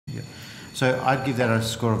So I'd give that a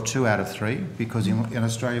score of 2 out of 3 because in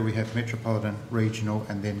Australia we have metropolitan, regional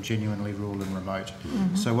and then genuinely rural and remote.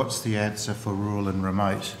 So what's the answer for rural and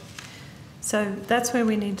remote? So that's where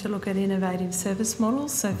we need to look at innovative service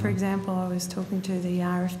models. So for example, I was talking to the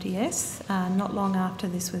RFDS not long after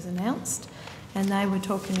this was announced, and they were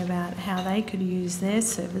talking about how they could use their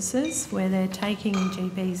services where they're taking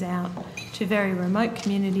GPs out to very remote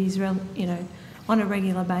communities, on a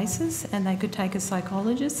regular basis, and they could take a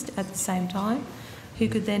psychologist at the same time who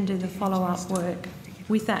could then do the follow-up work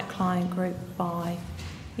with that client group by,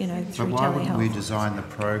 through telehealth. But why wouldn't we design the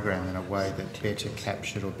program in a way that better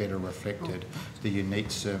captured or better reflected the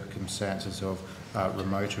unique circumstances of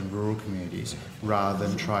remote and rural communities rather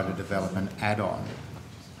than try to develop an add-on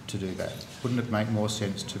to do that? Wouldn't it make more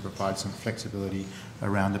sense to provide some flexibility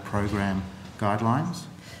around the program guidelines?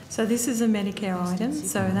 So this is a Medicare item,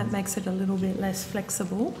 so that makes it a little bit less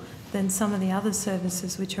flexible than some of the other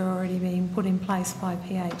services which are already being put in place by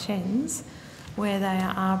PHNs, where they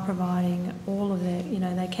are providing all of their,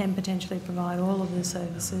 they can potentially provide all of the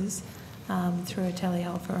services through a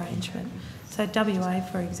telehealth arrangement. So WA,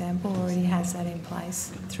 for example, already has that in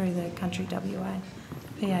place through the country WA,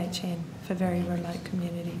 PHN, for very remote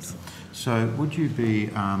communities. So would you be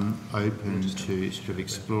open to sort of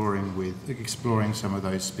exploring some of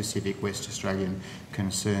those specific West Australian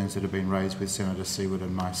concerns that have been raised with Senator Seward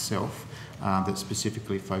and myself, that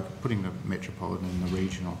specifically putting the metropolitan and the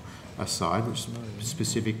regional aside, which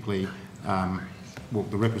specifically,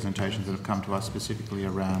 the representations that have come to us specifically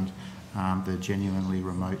around the genuinely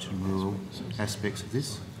remote and rural aspects of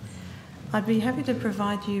this? I'd be happy to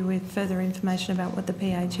provide you with further information about what the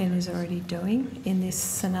PHN is already doing in this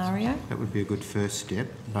scenario. That would be a good first step,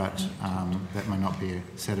 but that may not be a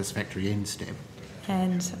satisfactory end step.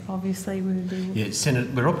 And obviously we would be... Yeah, Senator,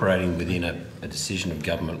 we're operating within a decision of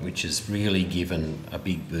government which has really given a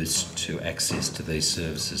big boost to access to these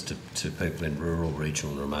services to people in rural,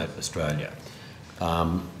 regional and remote Australia.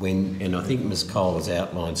 And I think Ms Cole has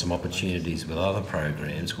outlined some opportunities with other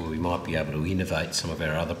programs where we might be able to innovate some of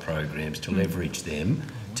our other programs to leverage them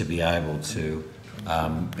to be able to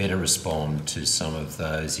better respond to some of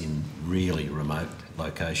those in really remote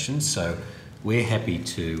locations. So we're happy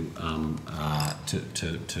to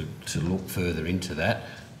look further into that.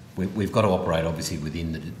 We've got to operate obviously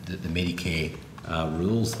within the Medicare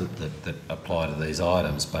rules that apply to these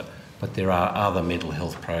items, but there are other mental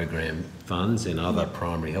health program funds and other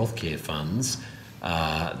primary healthcare funds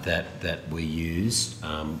that we use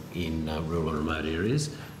in rural and remote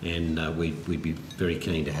areas, and we'd be very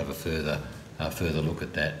keen to have a further look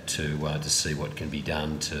at that to see what can be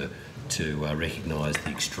done to recognise the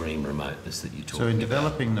extreme remoteness that you're talking about. So in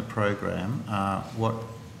developing the program, what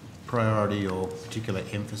priority or particular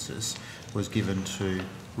emphasis was given to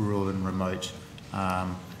rural and remote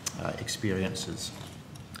experiences?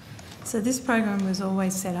 So this program was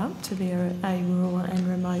always set up to be a rural and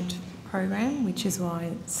remote program, which is why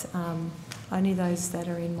it's only those that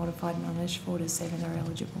are in modified knowledge 4 to 7 are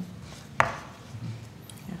eligible. Yeah.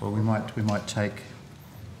 Well, we might take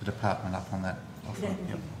the department up on that offer. Yeah.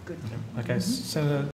 Yep. Good. Okay, Senator